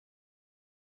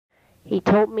He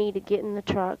told me to get in the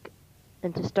truck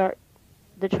and to start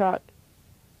the truck,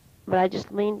 but I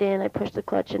just leaned in, I pushed the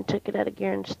clutch and took it out of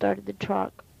gear and started the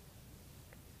truck.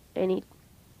 And he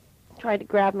tried to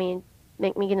grab me and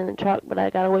make me get in the truck, but I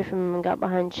got away from him and got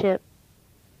behind Chip.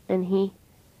 And he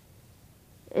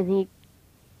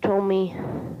told me,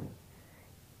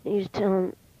 he was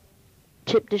telling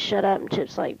Chip to shut up, and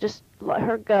Chip's like, just let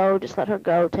her go, take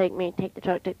the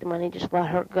truck, take the money, just let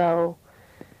her go.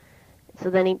 So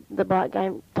then the black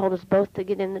guy told us both to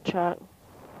get in the truck.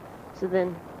 So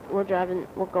then we're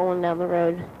going down the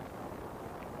road,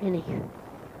 and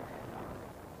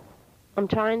I'm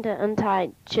trying to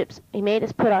untie Chip's, he made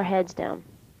us put our heads down.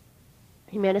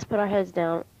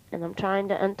 And I'm trying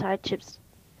to untie Chip's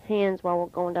hands while we're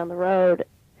going down the road.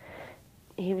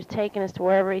 He was taking us to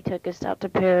wherever he took us, out to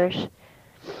Parrish.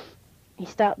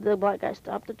 The black guy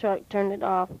stopped the truck, turned it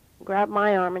off, grabbed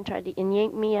my arm and tried to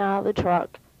yank me out of the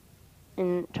truck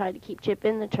and tried to keep Chip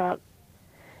in the truck.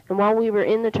 And while we were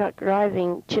in the truck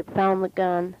driving, Chip found the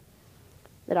gun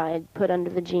that I had put under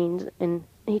the jeans, and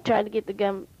he tried to get the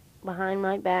gun behind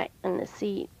my back in the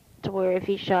seat to where if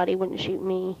he shot, he wouldn't shoot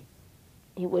me.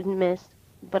 He wouldn't miss,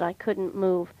 but I couldn't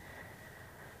move.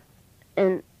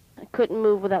 And I couldn't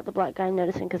move without the black guy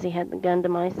noticing because he had the gun to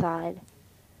my side.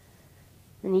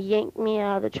 And he yanked me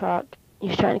out of the truck. He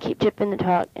was trying to keep Chip in the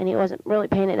truck, and he wasn't really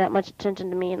paying that much attention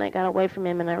to me, and I got away from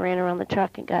him, and I ran around the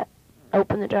truck and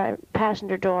opened the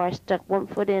passenger door. I stuck one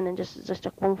foot in, and just as I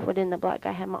stuck one foot in, the black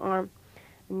guy had my arm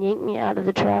and yanked me out of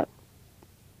the truck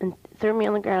and threw me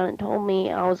on the ground and told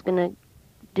me I was going to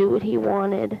do what he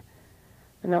wanted,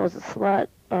 and I was a slut,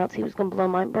 or else he was going to blow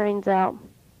my brains out.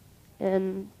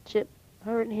 And Chip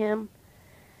heard him,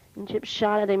 and Chip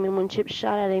shot at him, and when Chip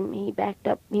shot at him, he backed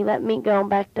up. He let me go and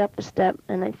backed up a step,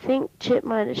 and I think Chip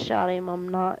might have shot him. I'm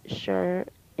not sure.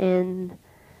 And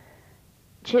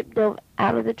Chip dove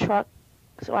out of the truck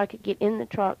so I could get in the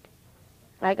truck.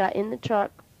 I got in the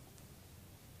truck,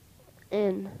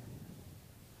 and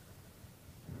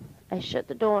I shut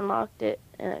the door and locked it,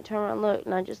 and I turned around and looked,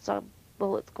 and I just saw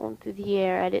bullets going through the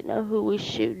air. I didn't know who was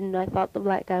shooting. I thought the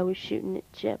black guy was shooting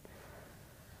at Chip.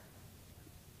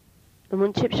 And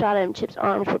when Chip shot at him, Chip's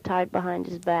arms were tied behind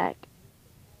his back.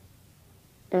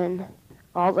 And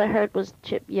all I heard was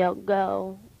Chip yell,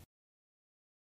 "Go!"